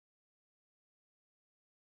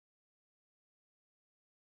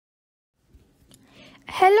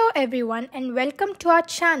Hello everyone and welcome to our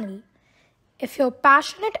channel. If you're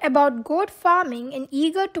passionate about goat farming and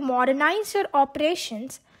eager to modernize your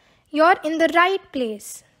operations, you're in the right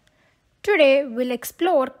place. Today we'll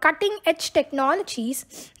explore cutting-edge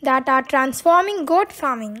technologies that are transforming goat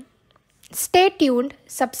farming. Stay tuned,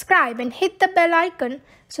 subscribe and hit the bell icon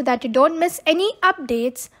so that you don't miss any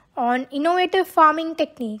updates on innovative farming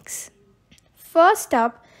techniques. First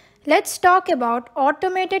up, let's talk about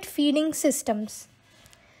automated feeding systems.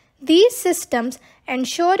 These systems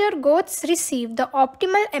ensure your goats receive the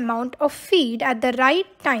optimal amount of feed at the right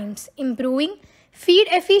times, improving feed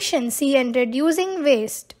efficiency and reducing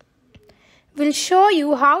waste. We'll show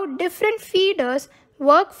you how different feeders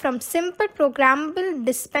work, from simple programmable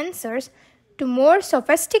dispensers to more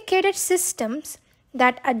sophisticated systems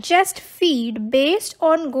that adjust feed based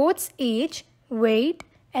on goats' age, weight,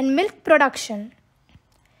 and milk production.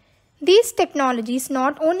 These technologies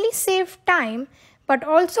not only save time but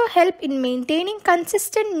also help in maintaining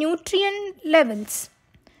consistent nutrient levels,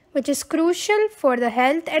 which is crucial for the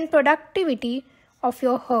health and productivity of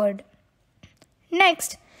your herd.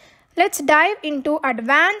 Next, let's dive into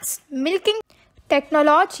advanced milking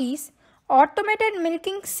technologies. Automated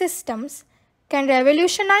milking systems can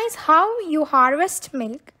revolutionize how you harvest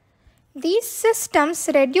milk. These systems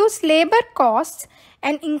reduce labor costs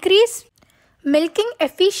and increase milking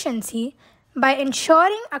efficiency by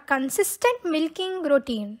ensuring a consistent milking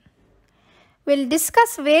routine. We'll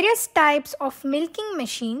discuss various types of milking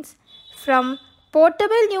machines, from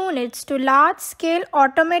portable units to large-scale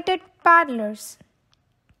automated parlors,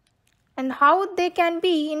 and how they can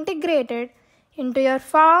be integrated into your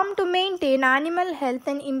farm to maintain animal health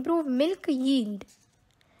and improve milk yield.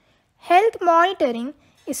 Health monitoring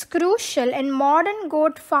is crucial in modern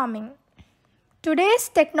goat farming. Today's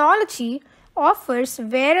technology offers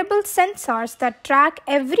wearable sensors that track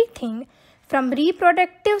everything from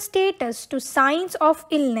reproductive status to signs of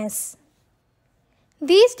illness.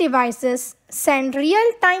 These devices send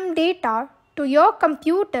real-time data to your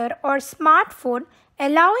computer or smartphone,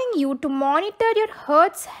 allowing you to monitor your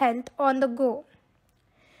herd's health on the go.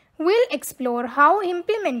 We'll explore how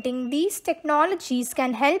implementing these technologies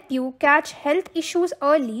can help you catch health issues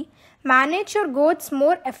early, manage your goats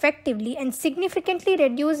more effectively, and significantly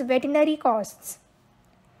reduce veterinary costs.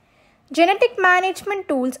 Genetic management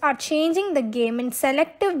tools are changing the game in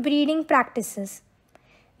selective breeding practices.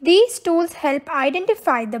 These tools help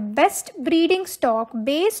identify the best breeding stock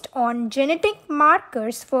based on genetic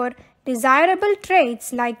markers for desirable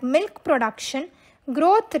traits like milk production,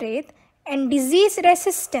 growth rate, and disease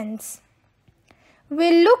resistance.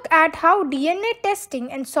 We'll look at how DNA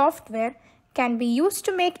testing and software can be used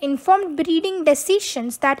to make informed breeding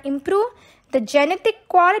decisions that improve the genetic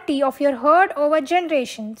quality of your herd over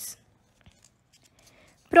generations.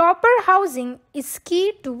 Proper housing is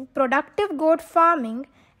key to productive goat farming,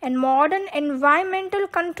 and modern environmental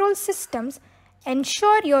control systems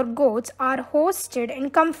ensure your goats are hosted in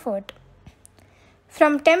comfort.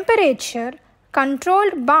 From temperature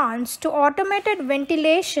controlled barns to automated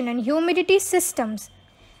ventilation and humidity systems,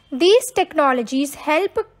 these technologies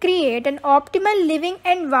help create an optimal living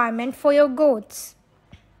environment for your goats.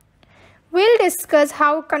 We'll discuss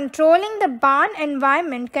how controlling the barn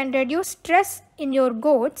environment can reduce stress in your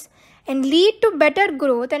goats and lead to better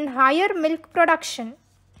growth and higher milk production.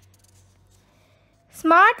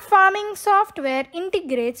 Smart farming software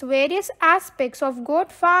integrates various aspects of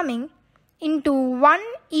goat farming into one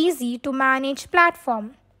easy-to-manage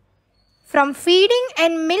platform. From feeding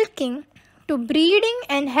and milking to breeding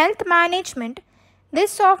and health management,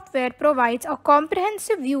 this software provides a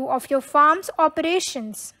comprehensive view of your farm's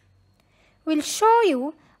operations. We'll show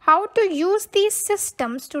you how to use these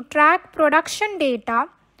systems to track production data,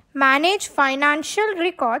 manage financial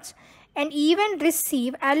records, and even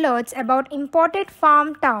receive alerts about important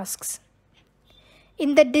farm tasks.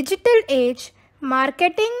 In the digital age,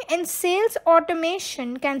 marketing and sales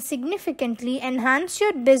automation can significantly enhance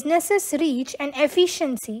your business's reach and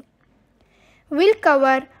efficiency. We'll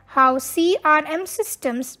cover how CRM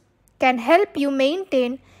systems can help you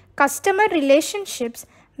maintain customer relationships,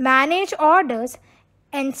 manage orders,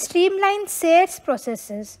 and streamline sales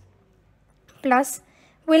processes. Plus,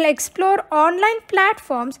 we'll explore online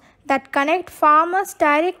platforms that connect farmers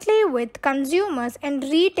directly with consumers and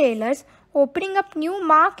retailers, opening up new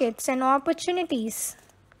markets and opportunities.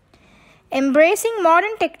 Embracing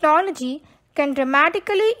modern technology can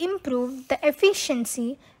dramatically improve the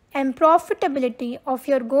efficiency and profitability of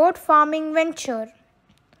your goat farming venture.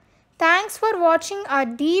 Thanks for watching our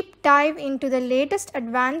deep dive into the latest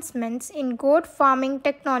advancements in goat farming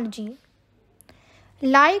technology.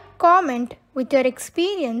 Like, comment with your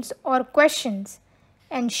experience or questions.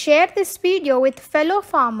 and share this video with fellow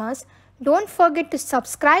farmers. Don't forget to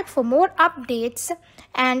subscribe for more updates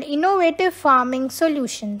and innovative farming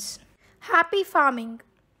solutions. Happy farming!